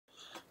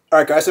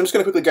Alright guys, so I'm just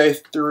going to quickly go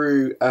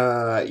through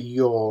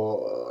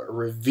your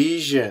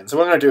revision. So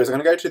what I'm going to do is I'm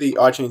going to go to the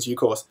iTunes U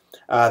course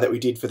that we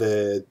did for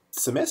the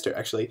semester,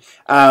 actually.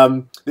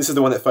 This is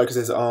the one that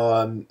focuses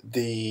on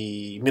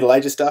the Middle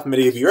Ages stuff,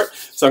 medieval Europe.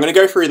 So I'm going to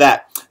go through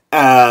that.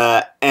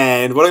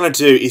 And what I'm going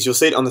to do is you'll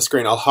see it on the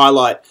screen. I'll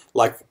highlight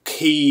like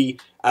key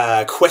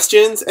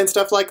questions and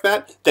stuff like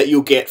that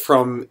you'll get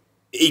from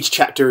each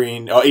chapter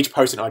or each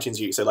post in iTunes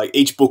U. So like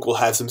each book will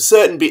have some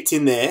certain bits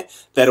in there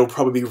that'll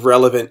probably be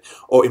relevant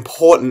or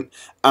important,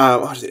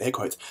 air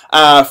quotes,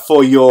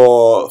 for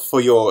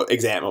your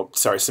exam, or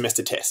sorry,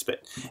 semester test,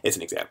 but it's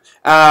an exam.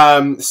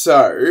 I'll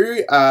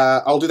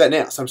do that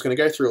now. So I'm just going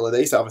to go through all of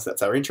these. So obviously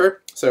that's our intro.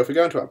 So if we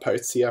go into our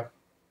posts here,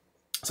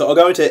 so I'll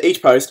go into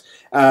each post,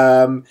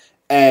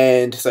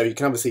 and so you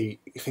can obviously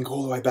think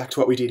all the way back to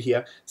what we did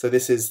here. So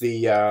this is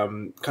the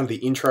kind of the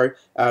intro.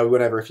 We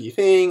went over a few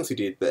things. We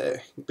did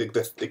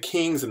the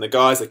kings and the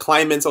guys, the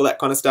claimants, all that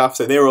kind of stuff.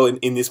 So they're all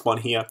in this one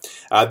here.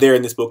 They're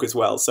in this book as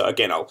well. So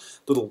again,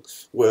 little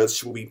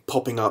words will be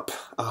popping up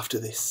after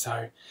this.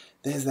 So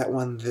there's that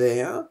one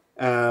there.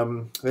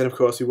 Then of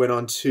course we went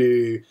on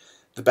to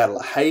the Battle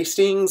of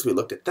Hastings. We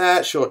looked at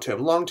that,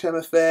 short-term, long-term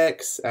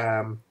effects.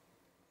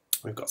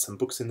 We've got some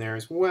books in there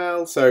as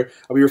well, so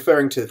I'll be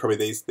referring to probably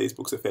these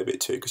books a fair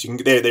bit too, because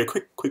they're a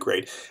quick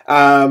read.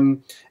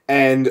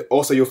 And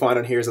also you'll find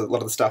on here is a lot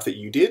of the stuff that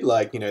you did,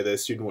 like the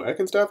student work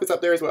and stuff is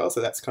up there as well,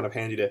 so that's kind of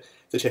handy to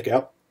check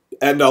out.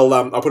 And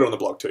I'll put it on the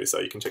blog too, so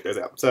you can check those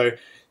out. So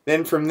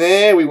then from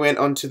there we went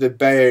on to the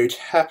Bayeux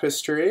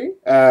Tapestry.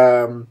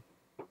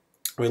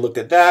 We looked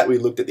at that. We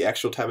looked at the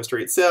actual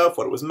tapestry itself,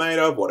 what it was made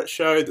of, what it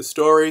showed, the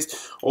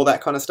stories, all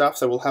that kind of stuff.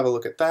 So we'll have a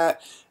look at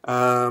that,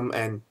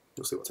 and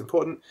you'll see what's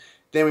important.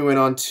 Then we went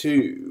on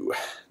to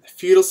the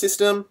feudal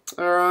system,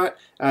 alright.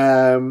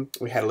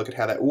 We had a look at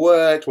how that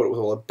worked, what it was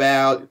all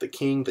about, the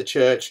king, the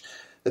church,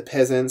 the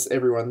peasants,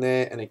 everyone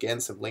there, and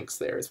again some links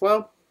there as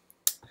well.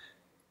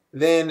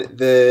 Then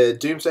the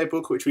Domesday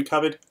book, which we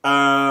covered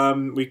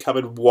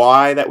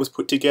why that was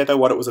put together,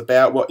 what it was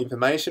about, what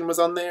information was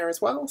on there as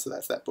well, so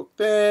that's that book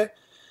there.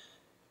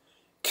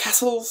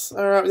 Castles,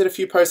 alright, we did a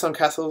few posts on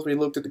castles. We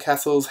looked at the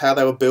castles, how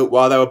they were built,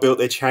 why they were built,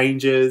 their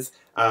changes,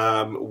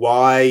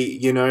 why,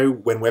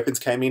 when weapons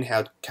came in,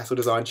 how castle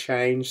design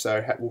changed,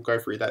 so we'll go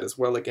through that as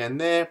well again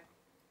there.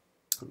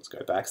 Let's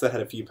go back, so that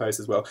had a few posts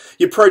as well.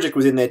 Your project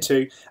was in there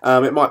too.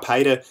 It might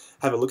pay to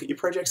have a look at your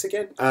projects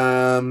again,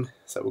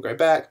 so we'll go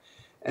back.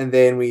 And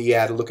then we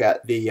had a look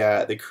at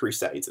the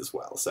Crusades as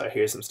well, so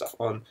here's some stuff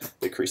on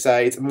the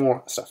Crusades,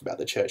 more stuff about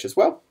the church as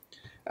well.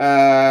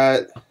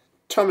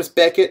 Thomas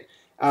Becket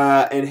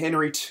and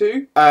Henry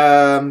II,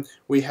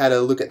 we had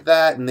a look at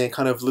that and their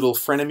kind of little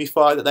frenemy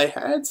fight that they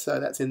had, so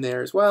that's in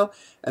there as well.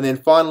 And then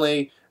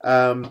finally,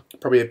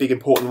 probably a big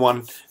important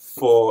one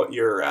for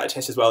your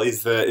test as well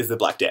is the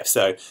Black Death.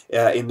 So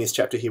in this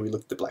chapter here we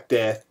looked at the Black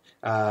Death,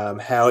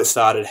 how it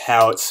started,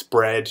 how it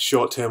spread,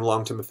 short-term,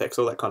 long-term effects,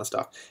 all that kind of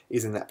stuff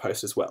is in that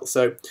post as well.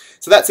 So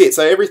that's it.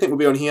 So everything will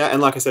be on here,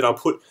 and like I said, I'll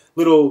put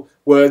little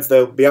words,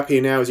 they'll be up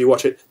here now as you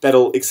watch it,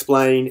 that'll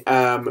explain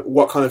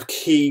what kind of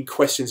key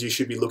questions you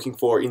should be looking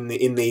for in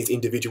these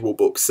individual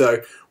books.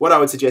 So what I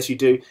would suggest you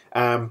do,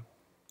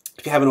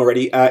 if you haven't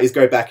already, is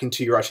go back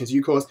into your iTunes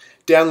U course,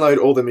 download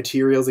all the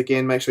materials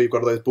again, make sure you've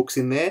got all those books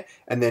in there,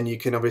 and then you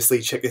can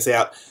obviously check this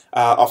out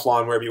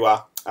offline wherever you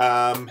are.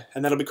 And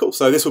that'll be cool.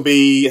 So this will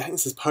be, I think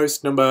this is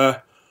post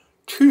number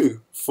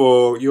 2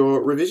 for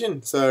your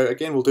revision. So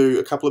again, we'll do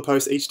a couple of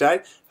posts each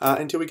day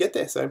until we get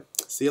there. So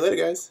see you later,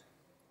 guys.